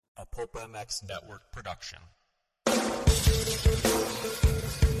Hope MX Network production.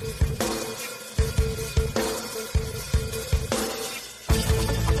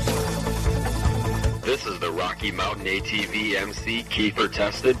 This is the Rocky Mountain ATV MC Kiefer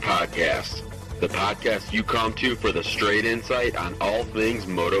Tested Podcast. The podcast you come to for the straight insight on all things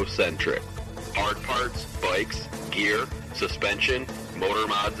moto-centric. Hard parts, bikes, gear, suspension, motor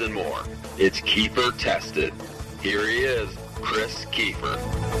mods, and more. It's Kiefer Tested. Here he is, Chris Kiefer.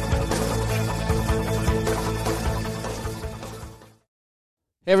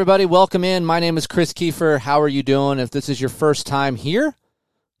 Hey everybody, welcome in. My name is Chris Kiefer. How are you doing? If this is your first time here,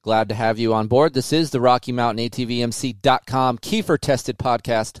 glad to have you on board. This is the Rocky Mountain ATVMC.com Kiefer Tested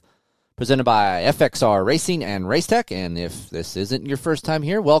Podcast, presented by FXR Racing and Racetech. And if this isn't your first time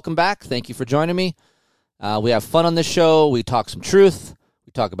here, welcome back. Thank you for joining me. We have fun on this show. We talk some truth.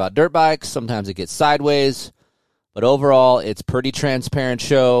 We talk about dirt bikes. Sometimes it gets sideways. But overall, it's a pretty transparent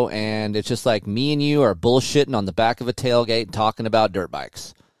show, and it's just like me and you are bullshitting on the back of a tailgate talking about dirt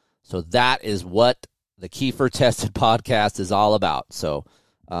bikes. So that is what the Kiefer Tested Podcast is all about. So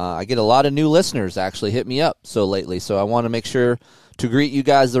I get a lot of new listeners actually hit me up lately, so I want to make sure to greet you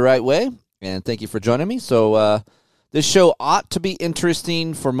guys the right way, and thank you for joining me. So this show ought to be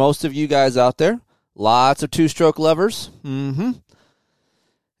interesting for most of you guys out there. Lots of two-stroke lovers. And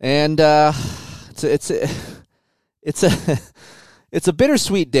it's a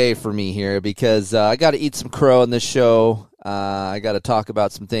bittersweet day for me here because I got to eat some crow in this show. I got to talk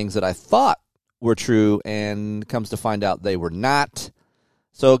about some things that I thought were true and comes to find out they were not.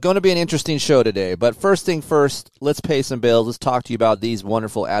 So going to be an interesting show today. But first thing first, let's pay some bills. Let's talk to you about these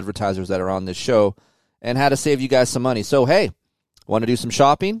wonderful advertisers that are on this show and how to save you guys some money. So, hey, want to do some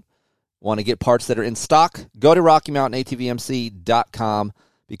shopping? Want to get parts that are in stock? Go to RockyMountainATVMC.com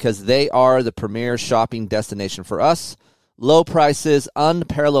because they are the premier shopping destination for us. Low prices,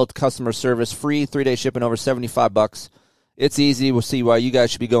 unparalleled customer service, free 3-day shipping over $75. It's easy. We'll see why you guys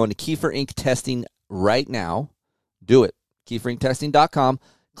should be going to Kiefer Inc. Testing right now. Do it. KieferIncTesting.com.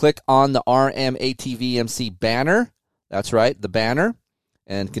 Click on the RMATVMC banner. That's right, the banner.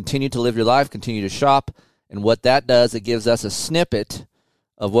 And continue to live your life. Continue to shop. And what that does, it gives us a snippet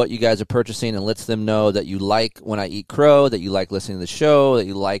of what you guys are purchasing and lets them know that you like when I eat crow, that you like listening to the show, that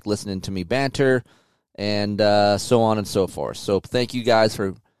you like listening to me banter, and so on and so forth. So thank you guys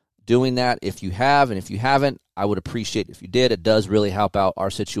for doing that if you have, and if you haven't, I would appreciate if you did. It does really help out our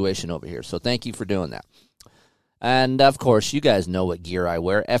situation over here. So thank you for doing that. And, of course, you guys know what gear I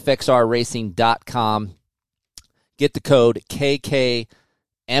wear. FXRRacing.com. Get the code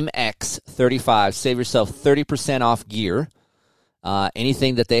KKMX35. Save yourself 30% off gear.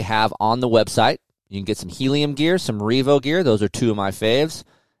 Anything that they have on the website. You can get some Helium gear, some Revo gear. Those are two of my faves.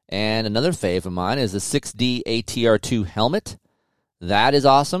 And another fave of mine is the 6D ATR2 helmet. That is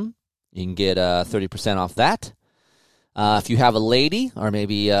awesome. You can get 30% off that. If you have a lady or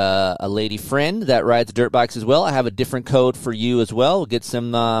maybe a lady friend that rides dirt bikes as well, I have a different code for you as well. We'll get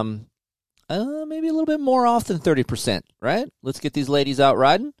some maybe a little bit more off than 30%, right? Let's get these ladies out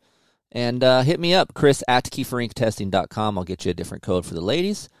riding. And hit me up, Chris at KieferIncTesting.com. I'll get you a different code for the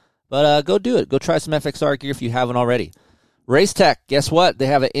ladies. But go do it. Go try some FXR gear if you haven't already. Racetech, guess what? They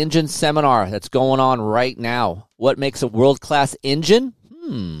have an engine seminar that's going on right now. What makes a world-class engine?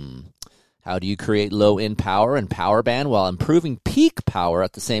 How do you create low-end power and power band while improving peak power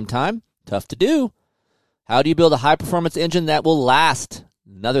at the same time? Tough to do. How do you build a high-performance engine that will last?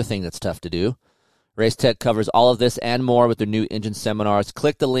 Another thing that's tough to do. Racetech covers all of this and more with their new engine seminars.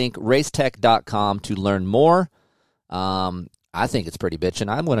 Click the link, racetech.com, to learn more. I think it's pretty bitchin'.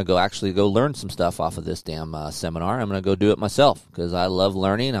 I'm going to go learn some stuff off of this damn seminar. I'm going to go do it myself because I love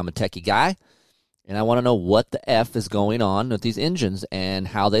learning. I'm a techie guy, and I want to know what the F is going on with these engines and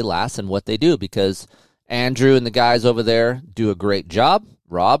how they last and what they do because Andrew and the guys over there do a great job.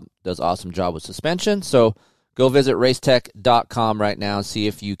 Rob does an awesome job with suspension. So go visit racetech.com right now and see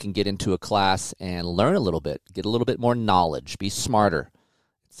if you can get into a class and learn a little bit, get a little bit more knowledge, be smarter.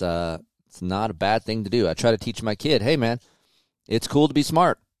 It's not a bad thing to do. I try to teach my kid, hey, man, it's cool to be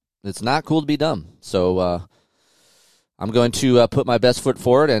smart. It's not cool to be dumb. So I'm going to put my best foot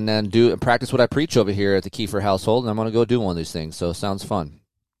forward and then practice what I preach over here at the Kiefer household, and I'm going to go do one of these things. So it sounds fun.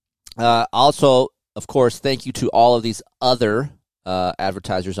 Also, of course, thank you to all of these other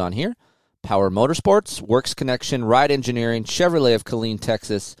advertisers on here. Power Motorsports, Works Connection, Ride Engineering, Chevrolet of Killeen,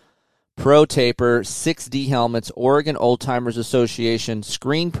 Texas, Pro Taper, 6D Helmets, Oregon Old Timers Association,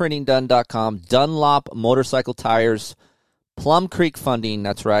 ScreenPrintingDone.com, Dunlop Motorcycle Tires, Plum Creek Funding,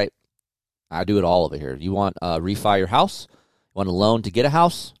 that's right. I do it all over here. You want refi your house? You want a loan to get a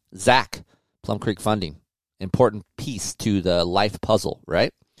house? Zach, Plum Creek Funding. Important piece to the life puzzle,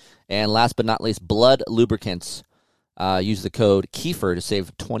 right? And last but not least, Blood Lubricants. Use the code Kiefer to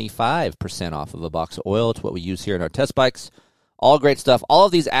save 25% off of a box of oil. It's what we use here in our test bikes. All great stuff. All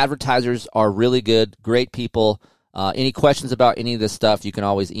of these advertisers are really good, great people. Any questions about any of this stuff, you can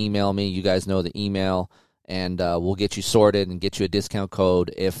always email me. You guys know the email, and we'll get you sorted and get you a discount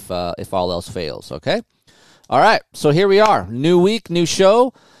code if all else fails, okay? All right, so here we are. New week, new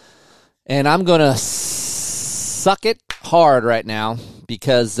show, and I'm going to suck it hard right now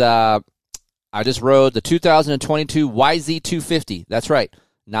because I just rode the 2022 YZ250. That's right.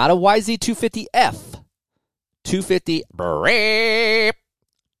 Not a YZ250F. 250 Brap.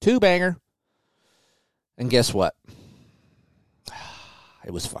 Two-banger. And guess what?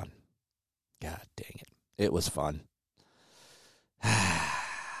 It was fun. God dang it. It was fun.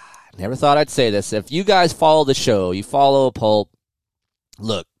 Never thought I'd say this. If you guys follow the show, you follow Pulp,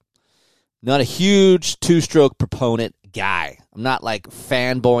 look, not a huge two-stroke proponent guy. I'm not like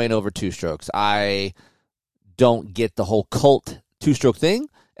fanboying over two-strokes. I don't get the whole cult two-stroke thing.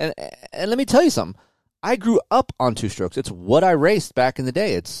 And let me tell you something. I grew up on two-strokes. It's what I raced back in the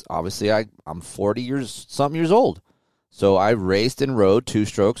day. It's obviously I'm 40 years old. So I raced and rode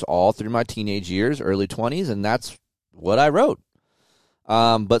two-strokes all through my teenage years, early 20s, and that's what I rode.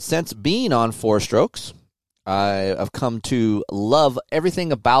 But since being on four-strokes, I've come to love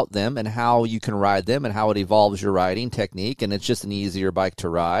everything about them and how you can ride them and how it evolves your riding technique, and it's just an easier bike to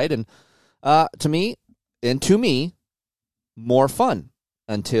ride. And to me, more fun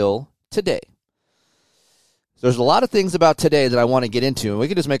until today. There's a lot of things about today that I want to get into, and we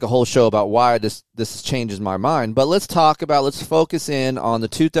could just make a whole show about why this changes my mind. But let's focus in on the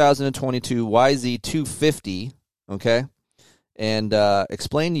 2022 YZ250, okay? And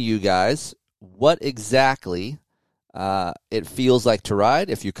explain to you guys what exactly it feels like to ride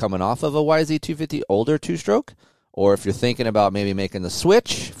if you're coming off of a YZ250 older two-stroke, or if you're thinking about maybe making the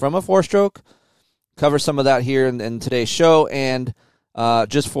switch from a four-stroke. Cover some of that here in today's show. And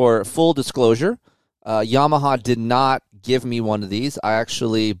just for full disclosure, Yamaha did not give me one of these. I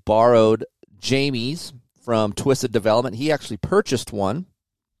actually borrowed Jamie's from Twisted Development. He actually purchased one,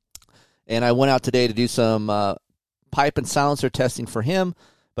 and I went out today to do some pipe and silencer testing for him,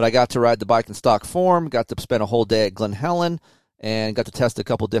 but I got to ride the bike in stock form, got to spend a whole day at Glen Helen, and got to test a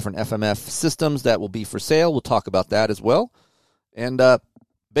couple different FMF systems that will be for sale. We'll talk about that as well. And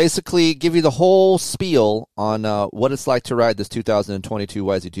basically give you the whole spiel on what it's like to ride this 2022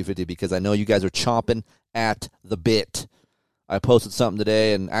 YZ250, because I know you guys are chomping at the bit. I posted something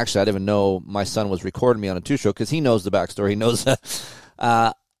today, and actually I didn't even know my son was recording me on a two-stroke because he knows the backstory. He knows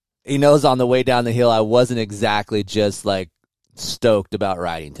he knows on the way down the hill I wasn't exactly just like stoked about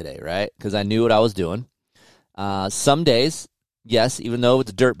riding today, right? Because I knew what I was doing. Some days, yes, even though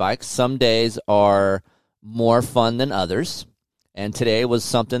it's a dirt bike, some days are more fun than others. And today was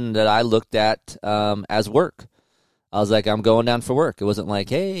something that I looked at as work. I was like, I'm going down for work. It wasn't like,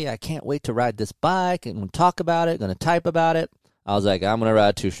 hey, I can't wait to ride this bike and talk about it, going to type about it. I was like, I'm going to ride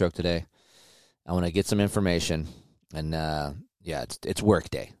a two-stroke today. I want to get some information. And, yeah, it's work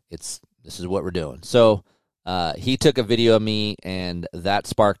day. This is what we're doing. So he took a video of me, and that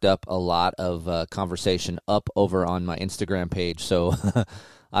sparked up a lot of conversation up over on my Instagram page. So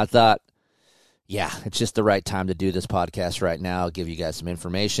I thought, yeah, it's just the right time to do this podcast right now, give you guys some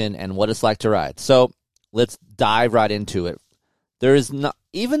information and what it's like to ride. So let's dive right into it. There is not,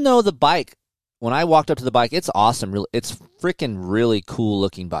 even though the bike, when I walked up to the bike, it's awesome. It's freaking really cool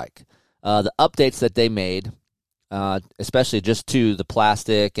looking bike. The updates that they made, especially just to the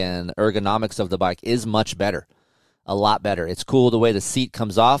plastic and ergonomics of the bike, is much better, a lot better. It's cool the way the seat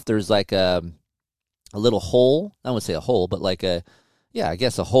comes off. There's like a little hole. I wouldn't say a hole, but like a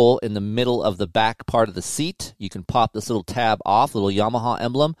hole in the middle of the back part of the seat. You can pop this little tab off, little Yamaha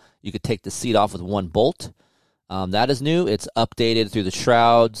emblem. You could take the seat off with one bolt. That is new. It's updated through the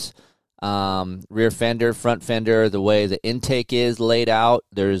shrouds, rear fender, front fender, the way the intake is laid out.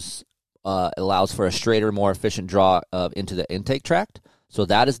 It allows for a straighter, more efficient draw into the intake tract. So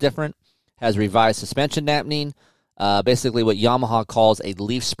that is different. Has revised suspension dampening. Basically what Yamaha calls a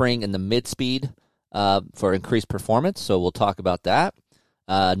leaf spring in the mid-speed for increased performance. So we'll talk about that.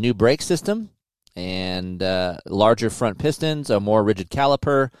 New brake system and larger front pistons, a more rigid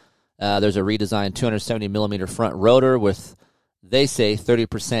caliper. There's a redesigned 270 millimeter front rotor with, they say,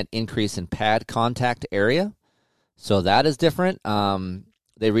 30% increase in pad contact area. So that is different.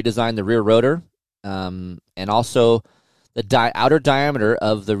 They redesigned the rear rotor, and also the outer diameter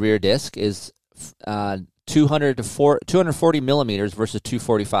of the rear disc is 240 millimeters versus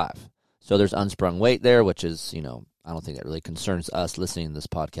 245. So there's unsprung weight there, which is, I don't think that really concerns us listening to this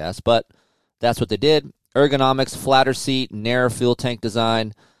podcast, but that's what they did. Ergonomics, flatter seat, narrow fuel tank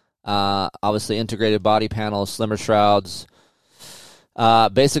design, Obviously, integrated body panel, slimmer shrouds.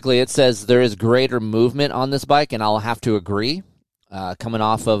 Basically, it says there is greater movement on this bike, and I'll have to agree. Coming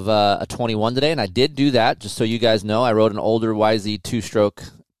off of a 21 today, and I did do that, just so you guys know. I rode an older YZ two-stroke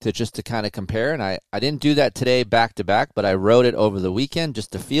to kind of compare, and I didn't do that today back-to-back, but I rode it over the weekend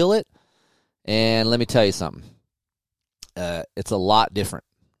just to feel it, and let me tell you something. It's a lot different.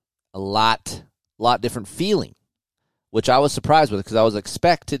 A lot different feeling, which I was surprised with because I was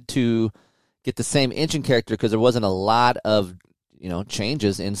expected to get the same engine character because there wasn't a lot of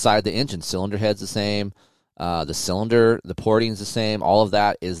changes inside the engine. Cylinder head's the same. The cylinder, the porting's the same. All of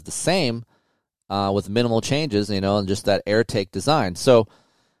that is the same with minimal changes, and just that air take design. So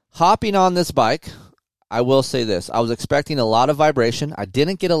hopping on this bike, I will say this. I was expecting a lot of vibration. I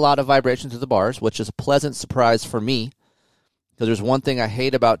didn't get a lot of vibration to the bars, which is a pleasant surprise for me because there's one thing I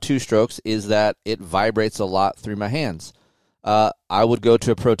hate about two-strokes is that it vibrates a lot through my hands. I would go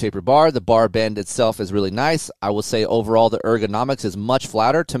to a Pro Taper bar. The bar bend itself is really nice. I will say overall the ergonomics is much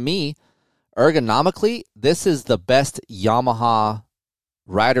flatter. To me, ergonomically, this is the best Yamaha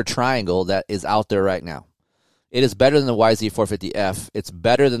rider triangle that is out there right now. It is better than the YZ450F. It's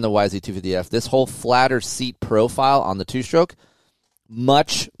better than the YZ250F. This whole flatter seat profile on the two-stroke,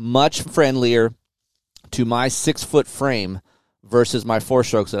 much, much friendlier to my 6-foot frame versus my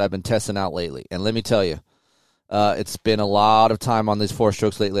four-strokes that I've been testing out lately. And let me tell you, it's been a lot of time on these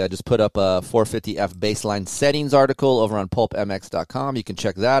four-strokes lately. I just put up a 450F baseline settings article over on pulpmx.com. You can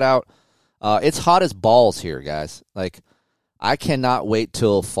check that out. It's hot as balls here, guys. I cannot wait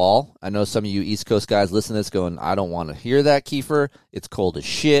till fall. I know some of you East Coast guys listen to this going, I don't want to hear that, Kiefer. It's cold as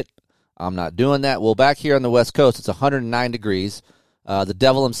shit. I'm not doing that. Well, back here on the West Coast, it's 109 degrees. The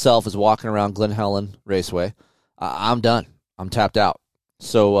devil himself is walking around Glen Helen Raceway. I'm done. I'm tapped out.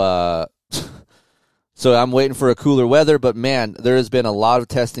 So I'm waiting for a cooler weather. But, man, there has been a lot of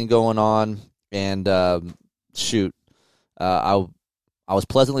testing going on. And, I was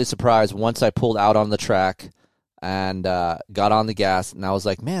pleasantly surprised once I pulled out on the track and got on the gas, and I was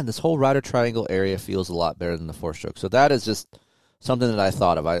like, man, this whole rider triangle area feels a lot better than the four-stroke. So that is just something that I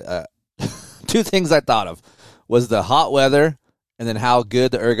thought of. Two things I thought of was the hot weather and then how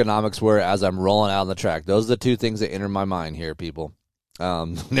good the ergonomics were as I'm rolling out on the track. Those are the two things that enter my mind here, people.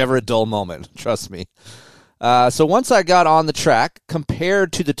 Never a dull moment, trust me. So once I got on the track,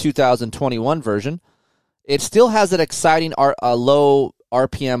 compared to the 2021 version, it still has that exciting low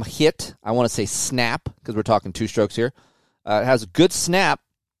RPM hit. I want to say snap because we're talking two strokes here. It has a good snap,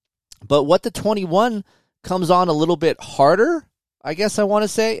 but what the 21 comes on a little bit harder, I guess I want to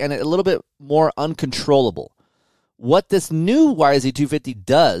say, and a little bit more uncontrollable. What this new YZ250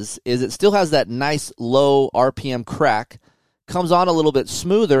 does is it still has that nice low RPM crack, comes on a little bit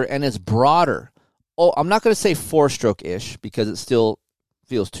smoother, and is broader. Oh, I'm not going to say four-stroke-ish because it still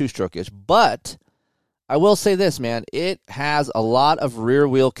feels two-stroke-ish, but I will say this, man. It has a lot of rear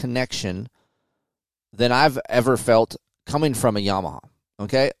wheel connection than I've ever felt coming from a Yamaha.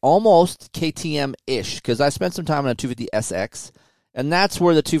 Okay, almost KTM-ish because I spent some time on a 250SX, and that's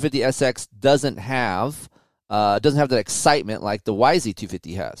where the 250SX doesn't have that excitement like the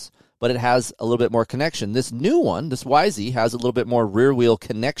YZ250 has, but it has a little bit more connection. This new one, this YZ, has a little bit more rear wheel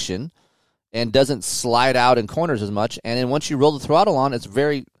connection and doesn't slide out in corners as much. And then once you roll the throttle on, it's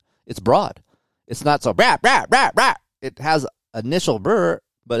broad. It's not so brah, brah, brah, brah. It has initial brr,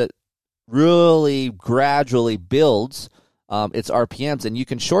 but it really gradually builds its RPMs, and you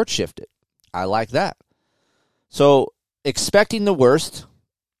can short shift it. I like that. So expecting the worst,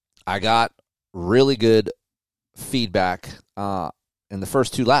 I got really good feedback in the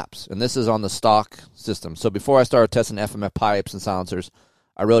first 2 laps, and this is on the stock system. So before I started testing FMF pipes and silencers,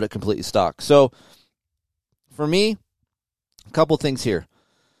 I rode it completely stock. So for me, a couple things here.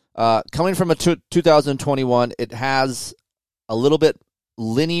 Coming from a 2021, it has a little bit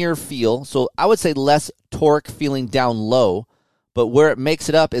linear feel. So I would say less torque feeling down low, but where it makes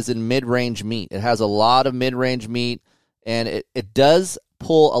it up is in mid-range meat. It has a lot of mid-range meat, and it does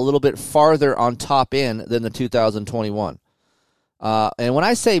pull a little bit farther on top end than the 2021. And when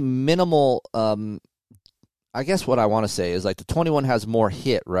I say minimal, I guess what I want to say is like the 21 has more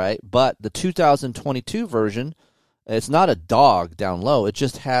hit, right? But the 2022 version, it's not a dog down low. It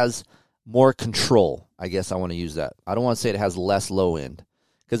just has more control. I guess I want to use that. I don't want to say it has less low end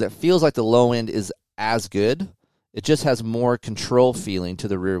because it feels like the low end is as good. It just has more control feeling to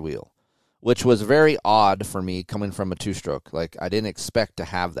the rear wheel, which was very odd for me coming from a two-stroke. Like, I didn't expect to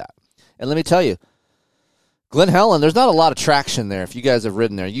have that. And let me tell you, Glen Helen, there's not a lot of traction there. If you guys have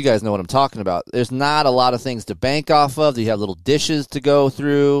ridden there, you guys know what I'm talking about. There's not a lot of things to bank off of. You have little dishes to go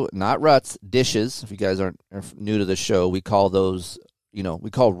through, not ruts, dishes. If you guys aren't new to the show, we call those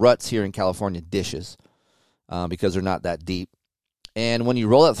we call ruts here in California dishes because they're not that deep. And when you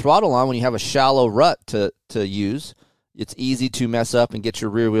roll that throttle on, when you have a shallow rut to use, it's easy to mess up and get your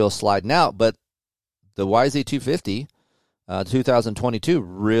rear wheel sliding out. But the YZ250 2022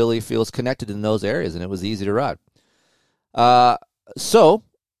 really feels connected in those areas, and it was easy to ride. So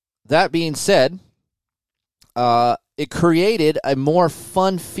that being said, it created a more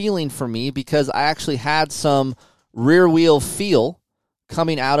fun feeling for me because I actually had some rear wheel feel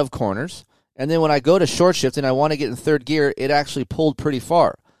coming out of corners. And then when I go to short shift and I want to get in third gear, it actually pulled pretty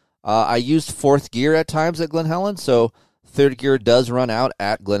far. I used fourth gear at times at Glen Helen, so third gear does run out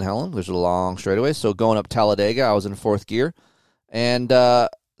at Glen Helen. There's a long straightaway. So going up Talladega, I was in fourth gear. And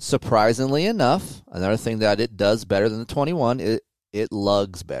surprisingly enough, another thing that it does better than the 21, it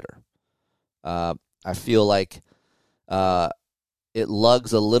lugs better. I feel like it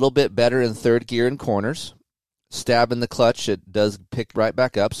lugs a little bit better in third gear in corners. Stab in the clutch, it does pick right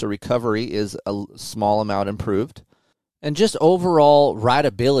back up, so recovery is a small amount improved. And just overall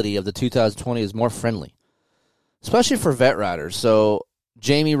rideability of the 2020 is more friendly, especially for vet riders. So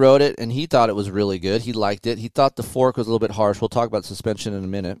Jamie rode it, and he thought it was really good. He liked it. He thought the fork was a little bit harsh. We'll talk about suspension in a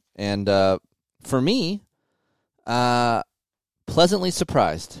minute. And for me, pleasantly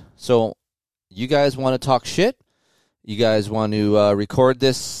surprised. So you guys want to talk shit? You guys want to record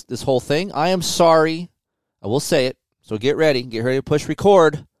this whole thing? I am sorry. I will say it, so get ready to push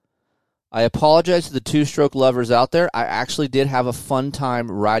record. I apologize to the two-stroke lovers out there. I actually did have a fun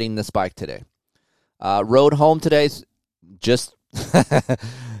time riding this bike today. Rode home today, just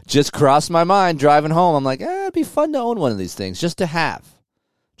crossed my mind driving home. I'm like, it'd be fun to own one of these things, just to have.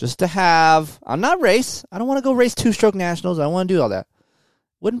 I'm not race. I don't want to go race two-stroke nationals. I don't want to do all that.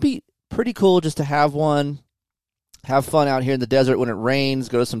 Wouldn't be pretty cool just to have one, have fun out here in the desert when it rains,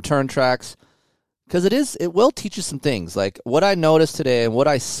 go to some turn tracks. Because it will teach you some things. Like what I noticed today and what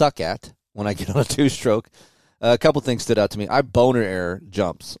I suck at when I get on a two-stroke, a couple things stood out to me. I boner air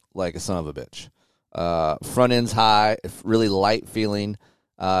jumps like a son of a bitch. Front end's high, really light feeling.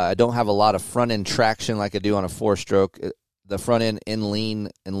 I don't have a lot of front end traction like I do on a four-stroke. The front end in lean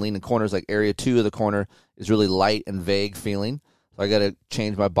in corners, like area 2 of the corner, is really light and vague feeling. So I got to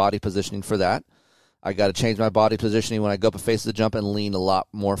change my body positioning for that. I got to change my body positioning when I go up a face of the jump and lean a lot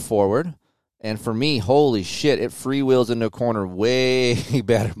more forward. And for me, holy shit, it freewheels into a corner way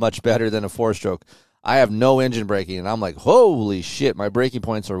better, much better than a four-stroke. I have no engine braking, and I'm like, holy shit, my braking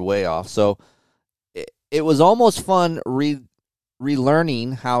points are way off. So it was almost fun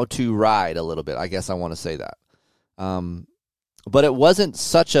relearning how to ride a little bit. I guess I want to say that. But it wasn't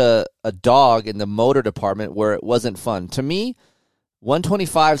such a dog in the motor department where it wasn't fun. To me,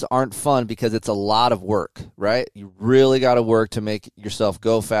 125s aren't fun because it's a lot of work, right? You really got to work to make yourself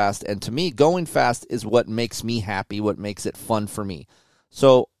go fast. And to me, going fast is what makes me happy, what makes it fun for me.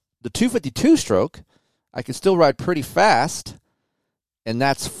 So the 252 stroke, I can still ride pretty fast, and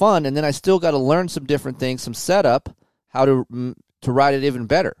that's fun. And then I still got to learn some different things, some setup, how to ride it even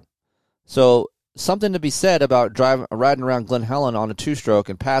better. So something to be said about riding around Glen Helen on a two-stroke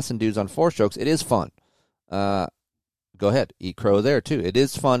and passing dudes on four-strokes. It is fun. Go ahead, eat crow there too. It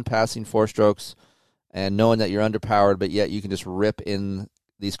is fun passing four strokes and knowing that you're underpowered, but yet you can just rip in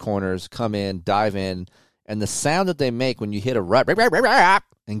these corners, come in, dive in, and the sound that they make when you hit a rut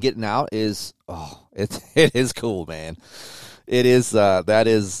and getting out is it is cool, man. It is that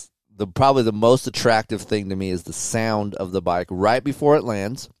is probably the most attractive thing to me is the sound of the bike right before it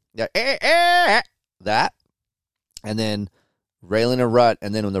lands. Yeah, that, and then railing a rut,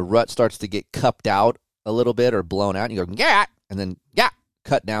 and then when the rut starts to get cupped out a little bit or blown out, and you go, yeah, and then,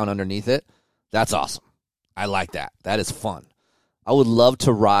 cut down underneath it. That's awesome. I like that. That is fun. I would love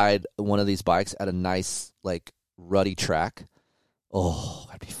to ride one of these bikes at a nice, like, rutty track. Oh,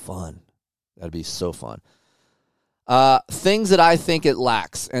 that'd be fun. That'd be so fun. Things that I think it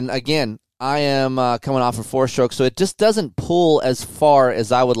lacks, and again, I am coming off a four-stroke, so it just doesn't pull as far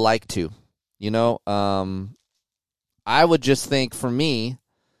as I would like to. You know, I would just think, for me,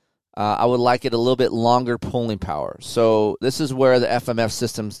 I would like it a little bit longer pulling power. So this is where the FMF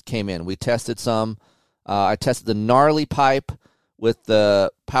systems came in. We tested some. I tested the gnarly pipe with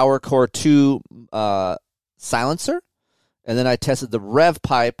the PowerCore 2 silencer. And then I tested the Rev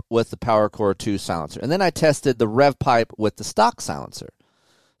pipe with the PowerCore 2 silencer. And then I tested the Rev pipe with the stock silencer.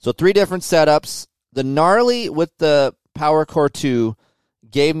 So 3 different setups. The gnarly with the PowerCore 2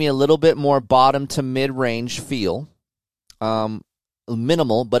 gave me a little bit more bottom to mid-range feel.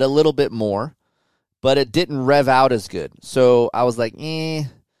 Minimal, but a little bit more. But it didn't rev out as good. So I was like,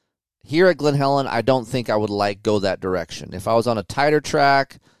 Here at Glen Helen, I don't think I would go that direction. If I was on a tighter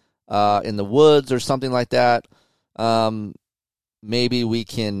track, in the woods or something like that, maybe we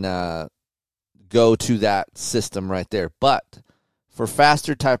can go to that system right there. But for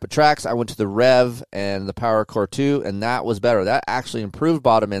faster type of tracks, I went to the Rev and the Power Core 2, and that was better. That actually improved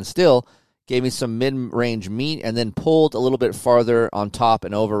bottom end still, gave me some mid-range meat, and then pulled a little bit farther on top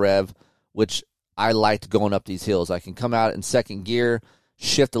and over Rev, which I liked going up these hills. I can come out in second gear,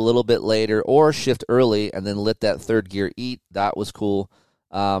 shift a little bit later, or shift early, and then let that third gear eat. That was cool.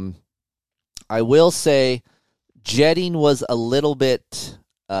 I will say jetting was a little bit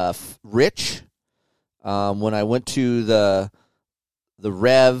rich. When I went to the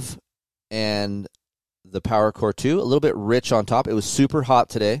Rev and the Power Core 2, a little bit rich on top. It was super hot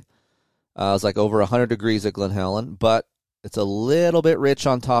today. It was like over 100 degrees at Glen Helen, but it's a little bit rich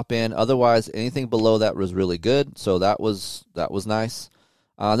on top end. Otherwise, anything below that was really good, so that was nice.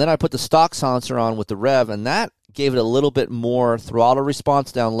 Then I put the stock silencer on with the Rev, and that gave it a little bit more throttle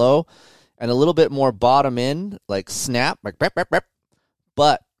response down low and a little bit more bottom end, like snap, like rep, rep, rep.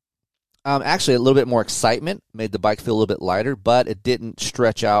 But actually a little bit more excitement, made the bike feel a little bit lighter, but it didn't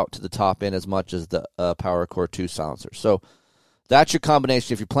stretch out to the top end as much as the Power Core 2 silencer. So that's your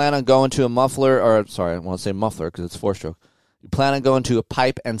combination. If you plan on going to a muffler, or sorry, I want to say muffler because it's four-stroke. You plan on going to a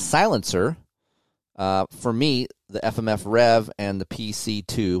pipe and silencer. For me, the FMF Rev and the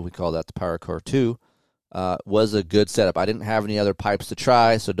PC2, we call that the Power Core 2, was a good setup. I didn't have any other pipes to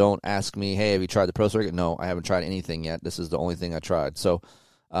try, so don't ask me, hey, have you tried the Pro Circuit? No, I haven't tried anything yet. This is the only thing I tried. So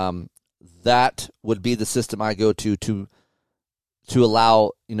that would be the system I go to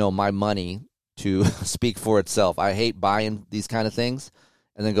allow, my money to speak for itself. I hate buying these kind of things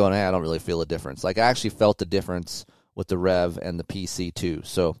and then going, hey, I don't really feel a difference. Like, I actually felt the difference with the Rev and the PC2.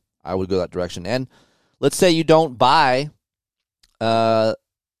 So I would go that direction. And let's say you don't buy a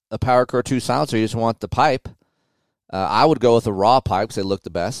Power Core 2 silencer, you just want the pipe. I would go with a raw pipe because they look the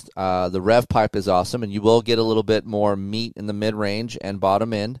best. The Rev pipe is awesome, and you will get a little bit more meat in the mid-range and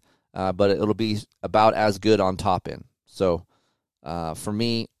bottom end, but it'll be about as good on top end. So for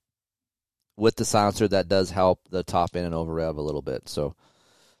me, with the silencer, that does help the top end and over Rev a little bit. So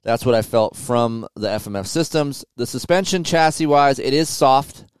that's what I felt from the FMF systems. The suspension chassis-wise, it is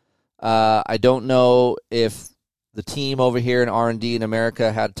soft. I don't know if the team over here in R&D in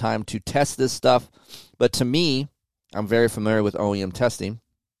America had time to test this stuff, but to me, I'm very familiar with OEM testing.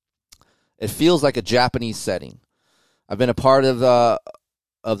 It feels like a Japanese setting. I've been a part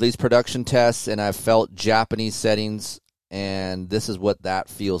of these production tests, and I've felt Japanese settings, and this is what that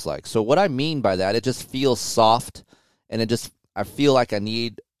feels like. So what I mean by that, it just feels soft, and I feel like I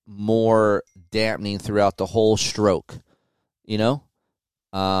need more dampening throughout the whole stroke.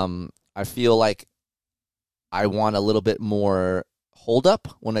 I feel like I want a little bit more hold up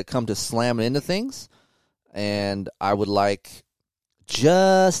when it comes to slamming into things. And I would like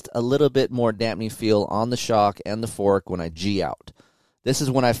just a little bit more dampening feel on the shock and the fork when I G out. This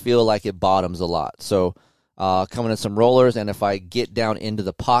is when I feel like it bottoms a lot. So coming in some rollers, and if I get down into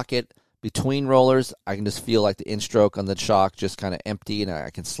the pocket between rollers, I can just feel like the in-stroke on the shock just kind of empty, and I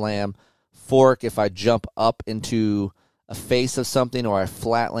can slam. Fork, if I jump up into a face of something or I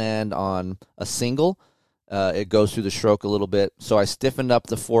flatland on a single, it goes through the stroke a little bit. So I stiffened up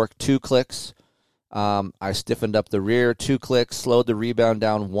the fork 2 clicks. I stiffened up the rear 2 clicks, slowed the rebound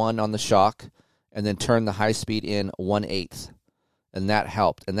down 1 on the shock, and then turned the high speed in 1/8. And that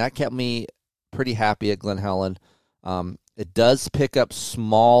helped. And that kept me pretty happy at Glen Helen. It does pick up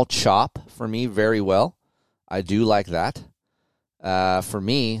small chop for me very well. I do like that. For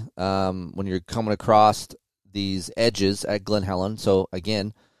me, when you're coming across these edges at Glen Helen, so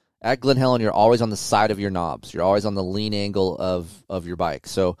again, at Glen Helen, you're always on the side of your knobs. You're always on the lean angle of your bike.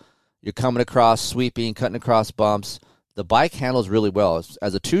 So you're coming across, sweeping, cutting across bumps. The bike handles really well.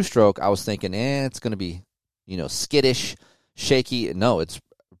 As a 2-stroke, I was thinking, it's going to be, skittish, shaky. No, it's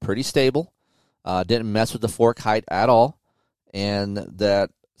pretty stable. Didn't mess with the fork height at all. And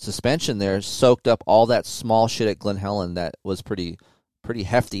that suspension there soaked up all that small shit at Glen Helen that was pretty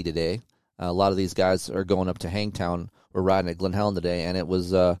hefty today. A lot of these guys are going up to Hangtown. We're riding at Glen Helen today, and it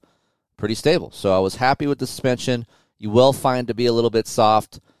was pretty stable. So I was happy with the suspension. You will find it to be a little bit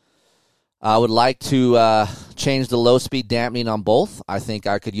soft. I would like to change the low-speed dampening on both. I think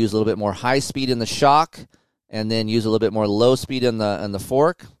I could use a little bit more high speed in the shock and then use a little bit more low speed in the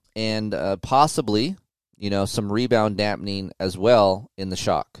fork, and possibly, some rebound dampening as well in the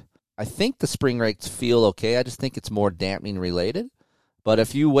shock. I think the spring rates feel okay. I just think it's more dampening related. But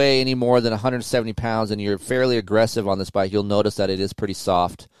if you weigh any more than 170 pounds and you're fairly aggressive on this bike, you'll notice that it is pretty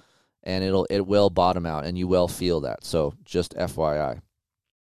soft, and it will bottom out, and you will feel that. So just FYI.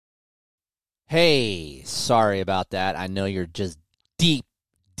 Hey, sorry about that. I know you're just deep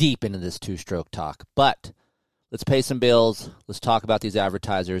into this 2-stroke talk, but Let's pay some bills. Let's talk about these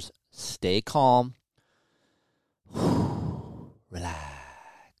advertisers. Stay calm.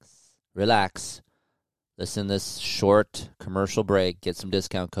 Relax. Listen to this short commercial break. Get some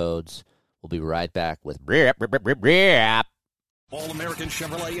discount codes. We'll be right back with Rap. All-American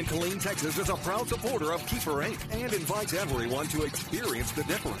Chevrolet in Killeen, Texas is a proud supporter of Keefer Inc. and invites everyone to experience the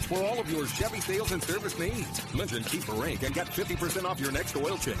difference for all of your Chevy sales and service needs. Mention Keefer Inc. and get 50% off your next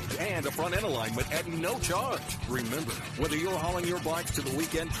oil change and a front end alignment at no charge. Remember, whether you're hauling your bikes to the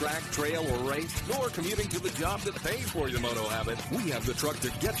weekend track, trail, or race, or commuting to the job that pays for your moto habit, we have the truck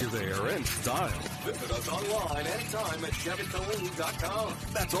to get you there in style. Visit us online anytime at ChevyKilleen.com.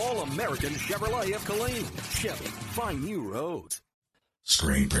 That's All-American Chevrolet of Killeen. Chevy, find new roads.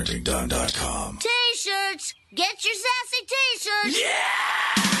 ScreenPrintingDone.com. T-shirts! Get your sassy T-shirts!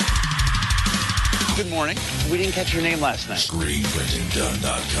 Good morning. We didn't catch your name last night.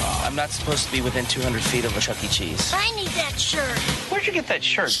 ScreenPrintingDone.com. I'm not supposed to be within 200 feet of a Chuck E. Cheese. I need that shirt. Where'd you get that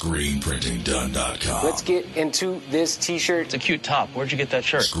shirt? ScreenPrintingDone.com. Let's get into this T-shirt. It's a cute top. Where'd you get that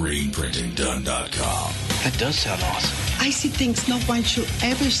shirt? ScreenPrintingDone.com. That does sound awesome. I see things no one should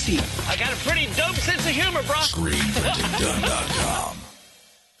ever see. I got a pretty dope sense of humor, bro. ScreenPrintingDone.com.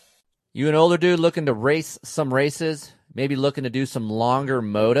 You an older dude looking to race some races, maybe looking to do some longer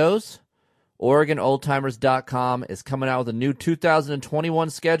motos? OregonOldTimers.com is coming out with a new 2021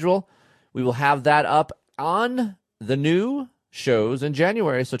 schedule. We will have that up on the new shows in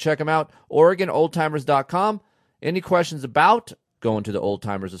January, so check them out, OregonOldTimers.com. Any questions about going to the Old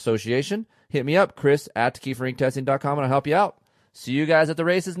Timers Association, hit me up, Chris at KieferInkTesting.com, and I'll help you out. See you guys at the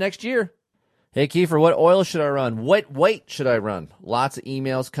races next year. Hey, Kiefer, what oil should I run? What weight should I run? Lots of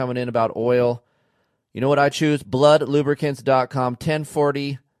emails coming in about oil. You know what I choose? BloodLubricants.com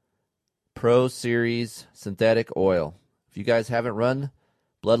 1040 Pro Series Synthetic Oil. If you guys haven't run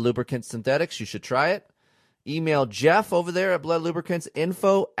Blood Lubricants Synthetics, you should try it. Email Jeff over there at Blood Lubricants,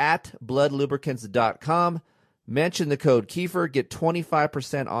 info@bloodlubricants.com. Mention the code Kiefer, get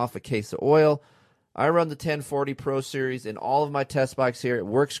 25% off a case of oil. I run the 1040 Pro Series in all of my test bikes here. It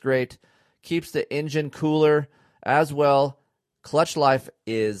works great. Keeps the engine cooler as well. Clutch life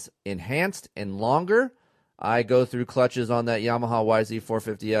is enhanced and longer. I go through clutches on that Yamaha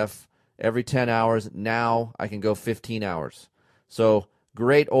YZ450F every 10 hours. Now I can go 15 hours. So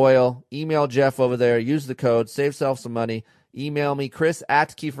great oil. Email Jeff over there. Use the code. Save yourself some money. Email me, Chris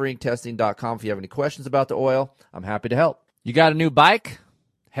at KieferInkTesting.com if you have any questions about the oil. I'm happy to help. You got a new bike?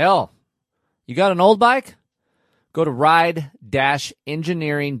 Hell, you got an old bike? Go to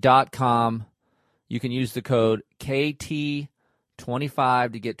ride-engineering.com. You can use the code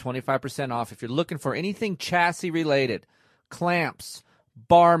KT25 to get 25% off. If you're looking for anything chassis related, clamps,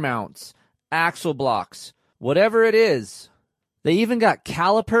 bar mounts, axle blocks, whatever it is. They even got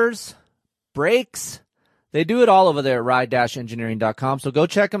calipers, brakes. They do it all over there at ride-engineering.com. So go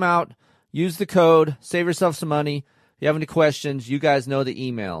check them out. Use the code. Save yourself some money. If you have any questions, you guys know the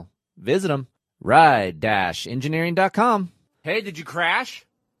email. Visit them. Ride-engineering.com. Hey, did you crash?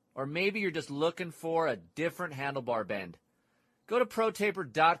 Or maybe you're just looking for a different handlebar bend. Go to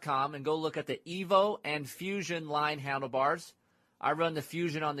ProTaper.com and go look at the Evo and Fusion line handlebars. I run the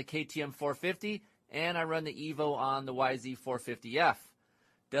Fusion on the KTM 450, and I run the Evo on the YZ450F.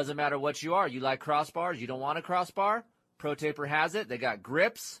 Doesn't matter what you are. You like crossbars? You don't want a crossbar? ProTaper has it. They got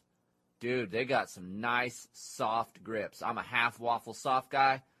grips. Dude, they got some nice, soft grips. I'm a half waffle soft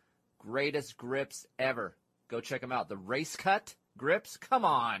guy. Greatest grips ever. Go check them out. The Race Cut grips? Come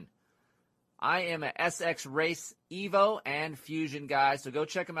on. I am a SX Race Evo and Fusion guy, so go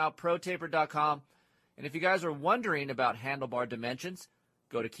check them out, ProTaper.com. And if you guys are wondering about handlebar dimensions,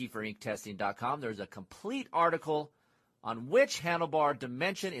 go to KieferInkTesting.com. There's a complete article on which handlebar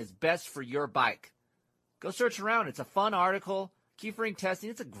dimension is best for your bike. Go search around. It's a fun article. Kiefer Ink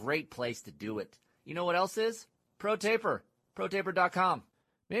Testing, it's a great place to do it. You know what else is? ProTaper. ProTaper.com.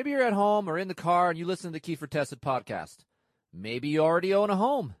 Maybe you're at home or in the car and you listen to the Kiefer Tested podcast. Maybe you already own a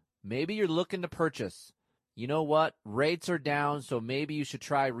home. Maybe you're looking to purchase. You know what? Rates are down, so maybe you should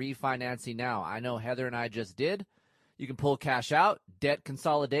try refinancing now. I know Heather and I just did. You can pull cash out, debt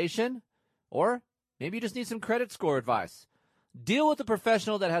consolidation, or maybe you just need some credit score advice. Deal with a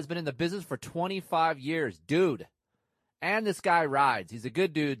professional that has been in the business for 25 years. Dude. And this guy rides. He's a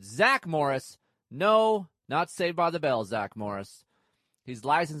good dude. Zach Morris. No, not Saved by the Bell, Zach Morris. He's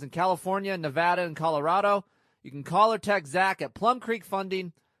licensed in California, Nevada, and Colorado. You can call or text Zach at Plum Creek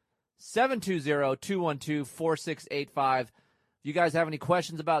Funding, 720-212-4685. If you guys have any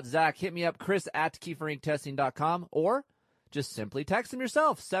questions about Zach, hit me up, Chris at KieferInkTesting.com, or just simply text him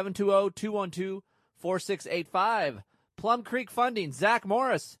yourself, 720-212-4685. Plum Creek Funding, Zach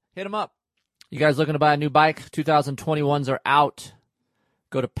Morris. Hit him up. You guys looking to buy a new bike? 2021s are out.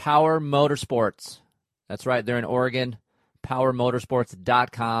 Go to Power Motorsports. That's right, they're in Oregon.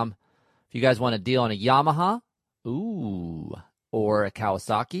 PowerMotorsports.com. If you guys want a deal on a Yamaha, or a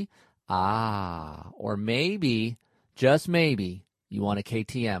Kawasaki, or maybe, just maybe, you want a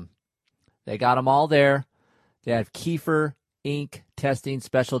KTM. They got them all there. They have Kiefer Inc. testing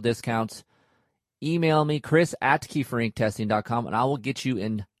special discounts. Email me, Chris@KieferIncTesting.com, and I will get you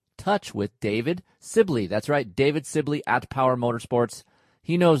in touch with David Sibley. That's right, David Sibley at Power Motorsports.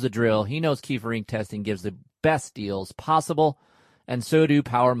 He knows the drill. He knows Kiefer Inc. Testing gives the best deals possible, and so do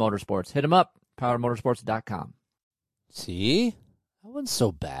Power Motorsports. Hit him up, PowerMotorsports.com. See? That wasn't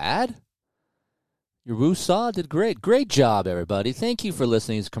so bad. Your Woo-Saw did great. Great job, everybody. Thank you for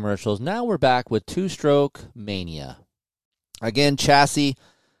listening to these commercials. Now we're back with Two-Stroke Mania. Again, chassis,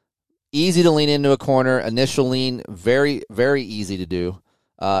 easy to lean into a corner. Initial lean, very, very easy to do.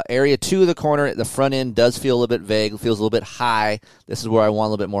 Area 2 of the corner, the front end does feel a little bit vague. It feels a little bit high. This is where I want a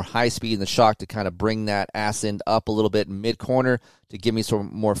little bit more high speed in the shock to kind of bring that ass end up a little bit in mid-corner to give me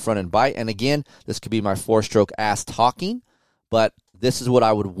some more front end bite. And again, this could be my 4-stroke ass talking, but this is what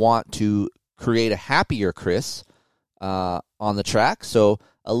I would want to create a happier Chris on the track. So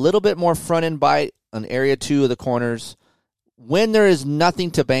a little bit more front end bite on area 2 of the corners when there is nothing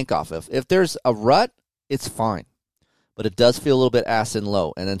to bank off of. If there's a rut, it's fine. But it does feel a little bit ass and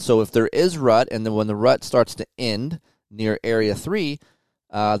low. And then so if there is rut, and then when the rut starts to end near area 3,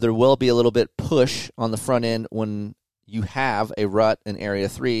 there will be a little bit push on the front end when you have a rut in area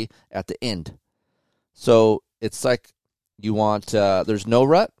 3 at the end. So it's like you want, there's no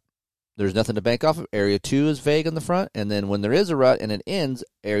rut, there's nothing to bank off of. Area 2 is vague on the front, and then when there is a rut and it ends,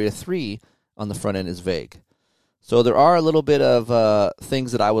 area 3 on the front end is vague. So there are a little bit of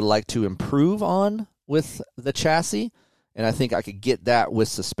things that I would like to improve on with the chassis, and I think I could get that with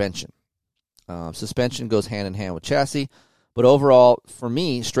suspension. Suspension goes hand in hand with chassis, but overall, for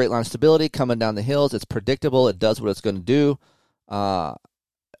me, straight line stability coming down the hills, it's predictable, it does what it's going to do.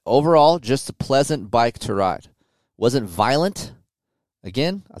 Overall, just a pleasant bike to ride. Wasn't violent.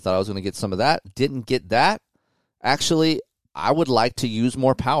 Again, I thought I was going to get some of that. Didn't get that. Actually, I would like to use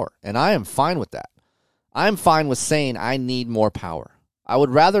more power, and I am fine with that. I'm fine with saying I need more power. I would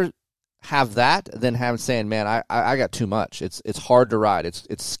rather have that than have saying, man, I got too much. It's hard to ride.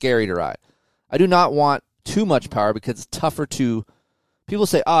 It's scary to ride. I do not want too much power because it's tougher to, people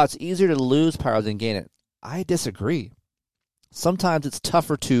say, it's easier to lose power than gain it. I disagree. Sometimes it's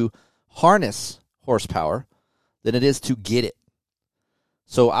tougher to harness horsepower than it is to get it.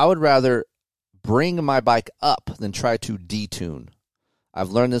 So I would rather bring my bike up than try to detune. I've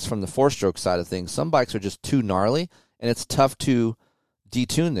learned this from the 4-stroke side of things. Some bikes are just too gnarly, and it's tough to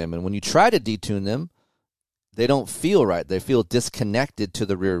detune them. And when you try to detune them, they don't feel right. They feel disconnected to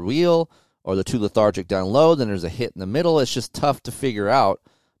the rear wheel, or they're too lethargic down low. Then there's a hit in the middle. It's just tough to figure out.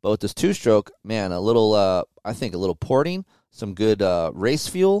 But with this 2-stroke, man, I think a little porting, some good race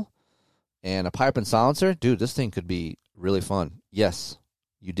fuel, and a pipe and silencer. Dude, this thing could be really fun. Yes,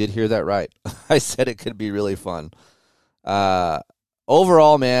 you did hear that right. I said it could be really fun.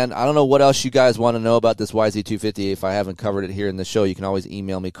 Overall, man, I don't know what else you guys want to know about this YZ250. If I haven't covered it here in the show, you can always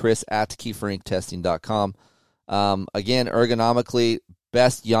email me, Chris@KieferIncTesting.com. Again, ergonomically,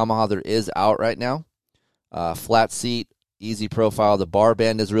 best Yamaha there is out right now. Flat seat, easy profile. The bar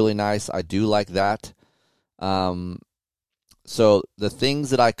band is really nice. I do like that. So the things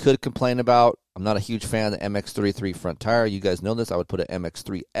that I could complain about, I'm not a huge fan of the MX-33 front tire. You guys know this. I would put an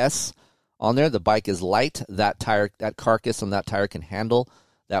MX-3S on there. The bike is light. That tire, that carcass on that tire can handle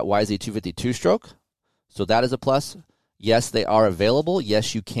that YZ250 2-stroke. So that is a plus. Yes, they are available.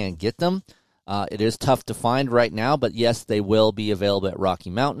 Yes, you can get them. It is tough to find right now, but yes, they will be available at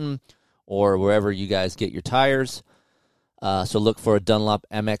Rocky Mountain or wherever you guys get your tires. So look for a Dunlop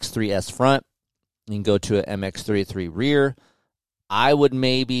MX-3S front. You can go to an MX-33 rear. I would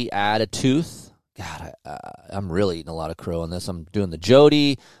maybe add a tooth. God, I'm really eating a lot of crow on this. I'm doing the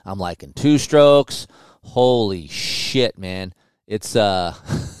Jody. I'm liking 2-strokes. Holy shit, man. It's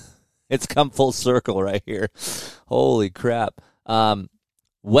it's come full circle right here. Holy crap.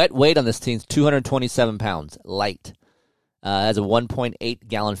 Wet weight on this thing is 227 pounds, light. It has a 1.8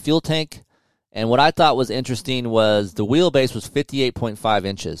 gallon fuel tank. And what I thought was interesting was the wheelbase was 58.5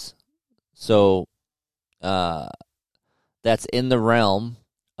 inches. So that's in the realm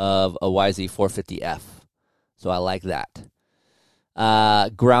of a YZ450F. So I like that.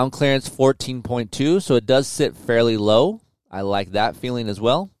 Ground clearance 14.2, so it does sit fairly low. I like that feeling as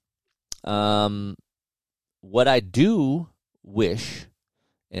well. What I do wish,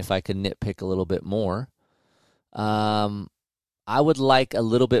 if I could nitpick a little bit more, I I would like a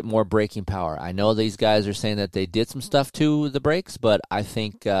little bit more braking power. I know these guys are saying that they did some stuff to the brakes, but I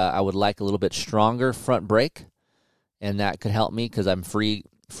think I would like a little bit stronger front brake, and that could help me because I'm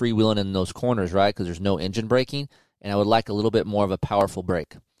freewheeling in those corners, right, because there's no engine braking, and I would like a little bit more of a powerful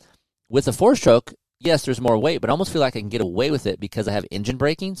brake. With a 4-stroke, yes, there's more weight, but I almost feel like I can get away with it because I have engine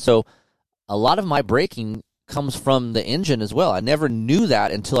braking, so a lot of my braking comes from the engine as well. I never knew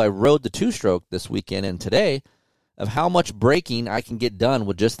that until I rode the 2-stroke this weekend and today, of how much braking I can get done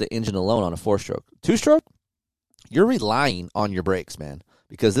with just the engine alone on a 4-stroke. 2-stroke, you're relying on your brakes, man,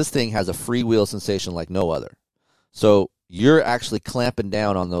 because this thing has a freewheel sensation like no other. So you're actually clamping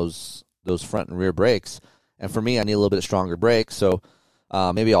down on those front and rear brakes. And for me, I need a little bit stronger brakes, so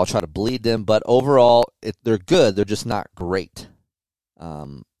maybe I'll try to bleed them. But overall, they're good. They're just not great.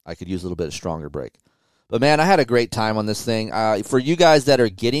 I could use a little bit of stronger brake. But, man, I had a great time on this thing. For you guys that are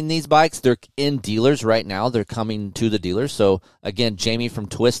getting these bikes, they're in dealers right now. They're coming to the dealers. So, again, Jamie from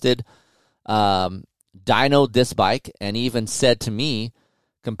Twisted dynoed this bike and even said to me,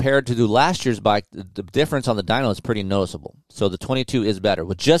 compared to the last year's bike, the difference on the dyno is pretty noticeable. So the 22 is better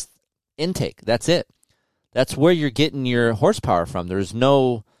with just intake. That's it. That's where you're getting your horsepower from. There's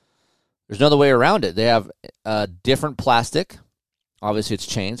no other way around it. They have different plastic. Obviously, it's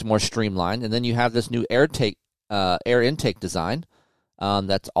changed, more streamlined. And then you have this new air intake design.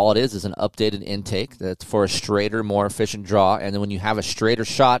 That's all it is an updated intake that's for a straighter, more efficient draw. And then when you have a straighter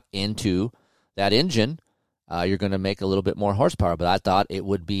shot into that engine, you're going to make a little bit more horsepower. But I thought it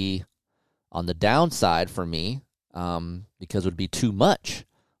would be on the downside for me because it would be too much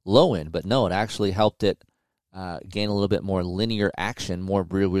low end. But no, it actually helped it gain a little bit more linear action, more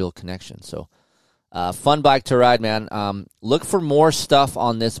rear-wheel connection. So fun bike to ride, man. Look for more stuff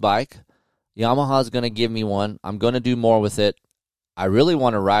on this bike. Yamaha's going to give me one. I'm going to do more with it. I really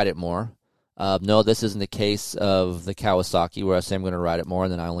want to ride it more. No, this isn't the case of the Kawasaki where I say I'm going to ride it more,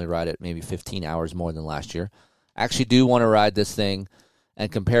 and then I only ride it maybe 15 hours more than last year. I actually do want to ride this thing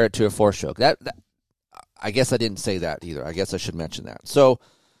and compare it to a 4-stroke. That I guess I didn't say that either. I guess I should mention that. So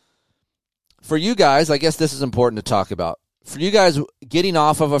for you guys, I guess this is important to talk about. For you guys getting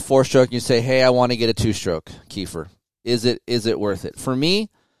off of a 4-stroke, and you say, hey, I want to get a 2-stroke, Kiefer. Is it worth it? For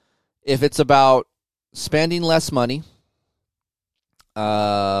me, if it's about spending less money,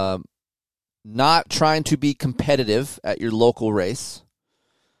 not trying to be competitive at your local race,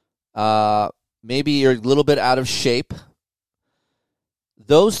 maybe you're a little bit out of shape,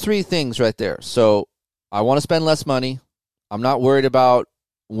 those 3 things right there. So I want to spend less money. I'm not worried about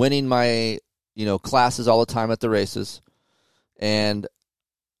winning my classes all the time at the races. And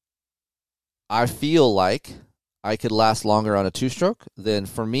I feel like I could last longer on a 2-stroke. Then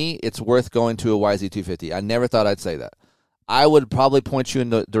for me, it's worth going to a YZ250. I never thought I'd say that. I would probably point you in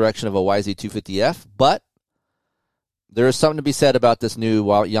the direction of a YZ250F, but there is something to be said about this new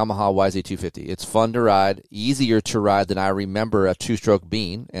Yamaha YZ250. It's fun to ride, easier to ride than I remember a 2-stroke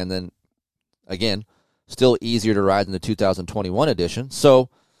being, and then, again, still easier to ride than the 2021 edition. So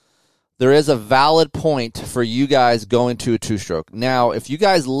there is a valid point for you guys going to a 2-stroke. Now, if you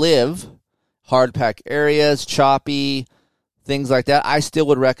guys live hard pack areas, choppy, things like that, I still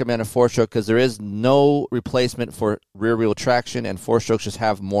would recommend a 4-stroke because there is no replacement for rear-wheel traction, and 4-strokes just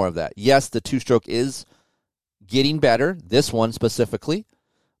have more of that. Yes, the 2-stroke is getting better, this one specifically,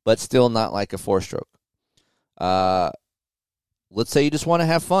 but still not like a 4-stroke. Let's say you just want to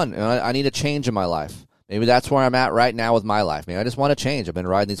have fun, and I need a change in my life. Maybe that's where I'm at right now with my life. Maybe I just want to change. I've been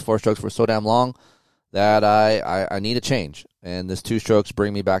riding these 4-strokes for so damn long that I need a change. And this 2-strokes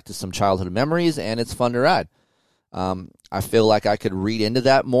bring me back to some childhood memories, and it's fun to ride. I feel like I could read into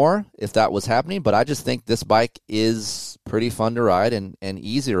that more if that was happening, but I just think this bike is pretty fun to ride and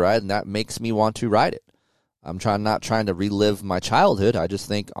easy to ride, and that makes me want to ride it. I'm not trying to relive my childhood. I just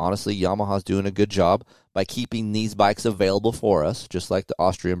think, honestly, Yamaha's doing a good job by keeping these bikes available for us, just like the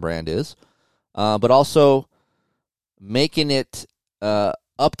Austrian brand is, but also making it,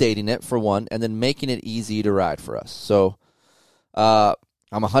 updating it for one, and then making it easy to ride for us. So I'm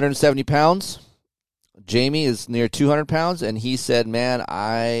 170 pounds. Jamie is near 200 pounds, and he said, man,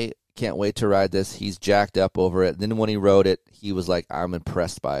 I can't wait to ride this. He's jacked up over it. Then when he rode it, he was like, I'm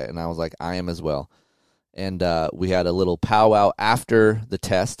impressed by it. And I was like, I am as well. And we had a little powwow after the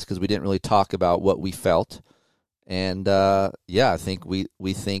test because we didn't really talk about what we felt. And, I think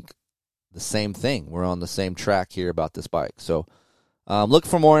we think the same thing. We're on the same track here about this bike. So look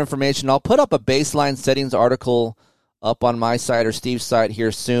for more information. I'll put up a baseline settings article up on my site or Steve's site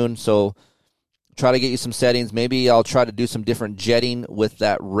here soon. So try to get you some settings. Maybe I'll try to do some different jetting with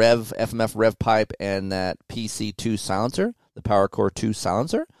that FMF rev pipe and that PC2 silencer, the PowerCore 2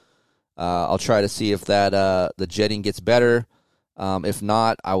 silencer. I'll try to see if that the jetting gets better. If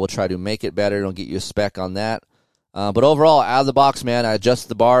not, I will try to make it better. It'll get you a spec on that. But overall, out of the box, man, I adjusted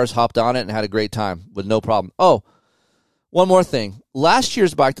the bars, hopped on it, and had a great time with no problem. Oh, one more thing. Last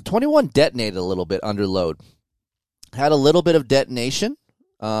year's bike, the 21 detonated a little bit under load. Had a little bit of detonation,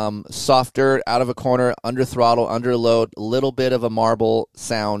 softer, out of a corner, under throttle, under load, a little bit of a marble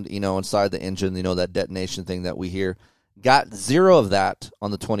sound, inside the engine, that detonation thing that we hear. Got zero of that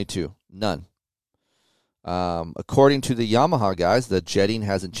on the 22. None. According to the Yamaha guys, the jetting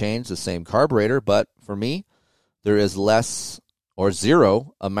hasn't changed, the same carburetor, but for me, there is less or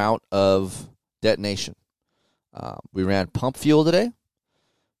zero amount of detonation. We ran pump fuel today,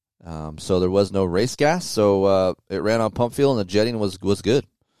 so there was no race gas, so it ran on pump fuel, and the jetting was good.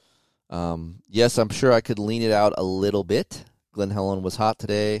 Yes, I'm sure I could lean it out a little bit. Glen Helen was hot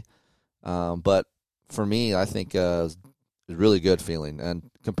today, but for me, I think it's a really good feeling. And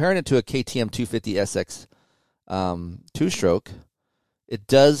comparing it to a KTM 250 SX two-stroke, it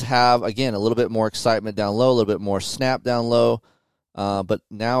does have, again, a little bit more excitement down low, a little bit more snap down low, but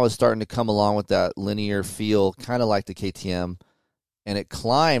now it's starting to come along with that linear feel, kind of like the KTM, and it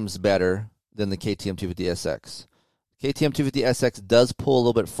climbs better than the KTM 250 SX. KTM 250 SX does pull a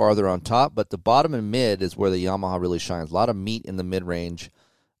little bit farther on top, but the bottom and mid is where the Yamaha really shines. A lot of meat in the mid-range.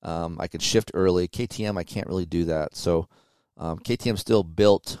 I can shift early. KTM, I can't really do that. So KTM still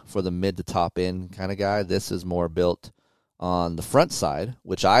built for the mid to top end kind of guy. This is more built on the front side,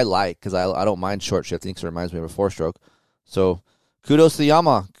 which I like because I don't mind short shifting because it reminds me of a four-stroke. So kudos to the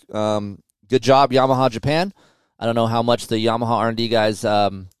Yamaha. Good job, Yamaha Japan. I don't know how much the Yamaha R&D guys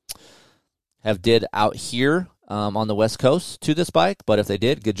have did out here on the West Coast to this bike, but if they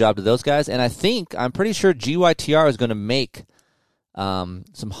did, good job to those guys. And I'm pretty sure GYTR is going to make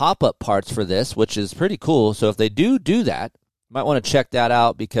some hop-up parts for this, which is pretty cool. So if they do that, you might want to check that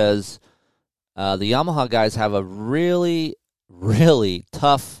out because the Yamaha guys have a really, really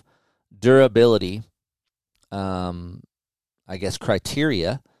tough durability,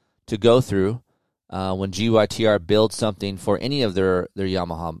 criteria to go through when GYTR builds something for any of their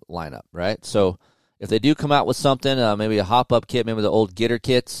Yamaha lineup, right? So if they do come out with something, maybe a hop-up kit, maybe the old Gitter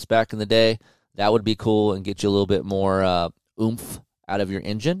kits back in the day, that would be cool and get you a little bit more oomph out of your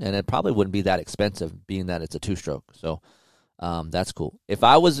engine, and it probably wouldn't be that expensive, being that it's a two-stroke. So that's cool. If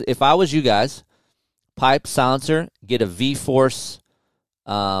I was you guys, pipe, silencer, get a V-Force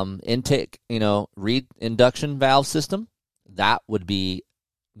intake, reed induction valve system. That would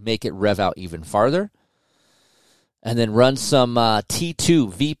make it rev out even farther. And then run some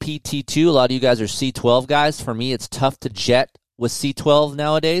T2, VP-T2. A lot of you guys are C12 guys. For me, it's tough to jet with C12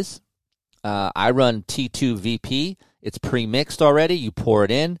 nowadays. I run T2 VP. It's pre-mixed already. You pour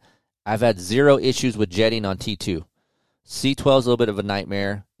it in. I've had zero issues with jetting on T2. C12 is a little bit of a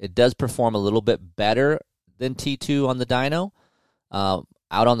nightmare. It does perform a little bit better than T2 on the dyno. Out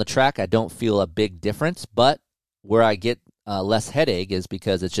on the track, I don't feel a big difference, but where I get less headache is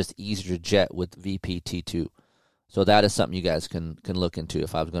because it's just easier to jet with VP T2. So that is something you guys can look into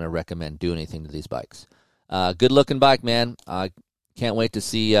if I was going to recommend doing anything to these bikes. Good-looking bike, man. I can't wait to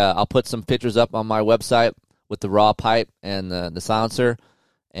see. I'll put some pictures up on my website with the raw pipe and the silencer.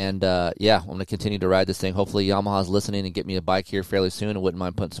 And, I'm going to continue to ride this thing. Hopefully Yamaha's listening and get me a bike here fairly soon. I wouldn't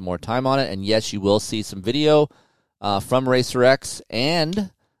mind putting some more time on it. And, yes, you will see some video from Racer X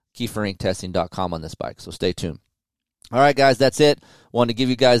and KieferInkTesting.com on this bike. So stay tuned. All right, guys, that's it. Wanted to give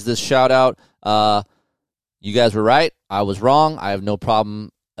you guys this shout-out. You guys were right. I was wrong. I have no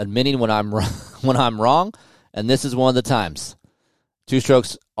problem admitting when I'm wrong, and this is one of the times.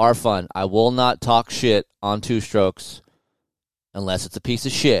 Two-strokes are fun. I will not talk shit on two-strokes unless it's a piece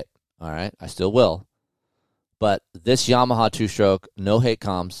of shit. All right? I still will. But this Yamaha two-stroke, no hate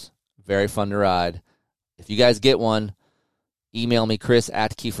comms, very fun to ride. If you guys get one, email me,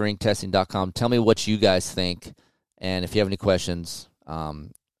 chris@KieferInkTesting.com. Tell me what you guys think, and if you have any questions,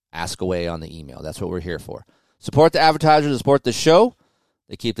 ask away on the email. That's what we're here for. Support the advertisers, support the show.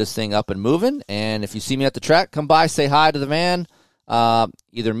 They keep this thing up and moving. And if you see me at the track, come by, say hi to the van.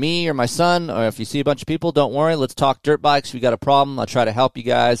 Either me or my son, or if you see a bunch of people, don't worry. Let's talk dirt bikes. If you got a problem, I'll try to help you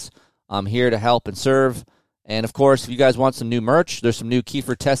guys. I'm here to help and serve. And, of course, if you guys want some new merch, there's some new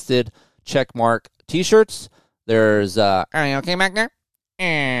Kiefer-tested checkmark T-shirts. There's, are you okay back there?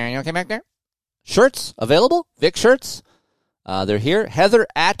 You okay back there? Shirts available, Vic shirts. They're here.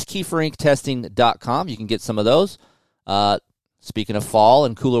 Heather@KieferInkTesting.com. You can get some of those. Speaking of fall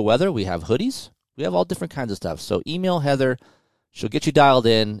and cooler weather, we have hoodies. We have all different kinds of stuff. So email Heather. She'll get you dialed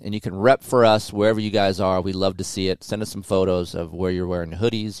in, and you can rep for us wherever you guys are. We love to see it. Send us some photos of where you're wearing your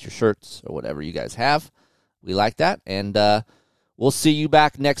hoodies, your shirts, or whatever you guys have. We like that. And we'll see you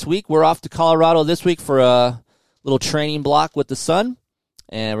back next week. We're off to Colorado this week for a little training block with the sun,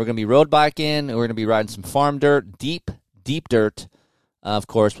 and we're going to be road biking, and we're going to be riding some farm dirt, deep dirt. Of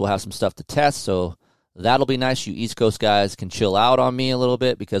course, we'll have some stuff to test, so that'll be nice. You East Coast guys can chill out on me a little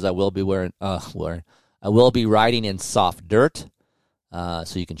bit because I will be I will be riding in soft dirt,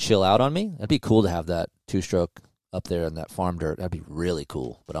 so you can chill out on me. That'd be cool to have that two-stroke up there in that farm dirt. That'd be really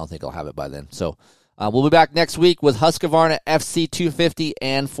cool, but I don't think I'll have it by then. So we'll be back next week with Husqvarna FC 250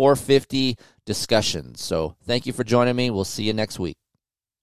 and 450 discussions. So thank you for joining me. We'll see you next week.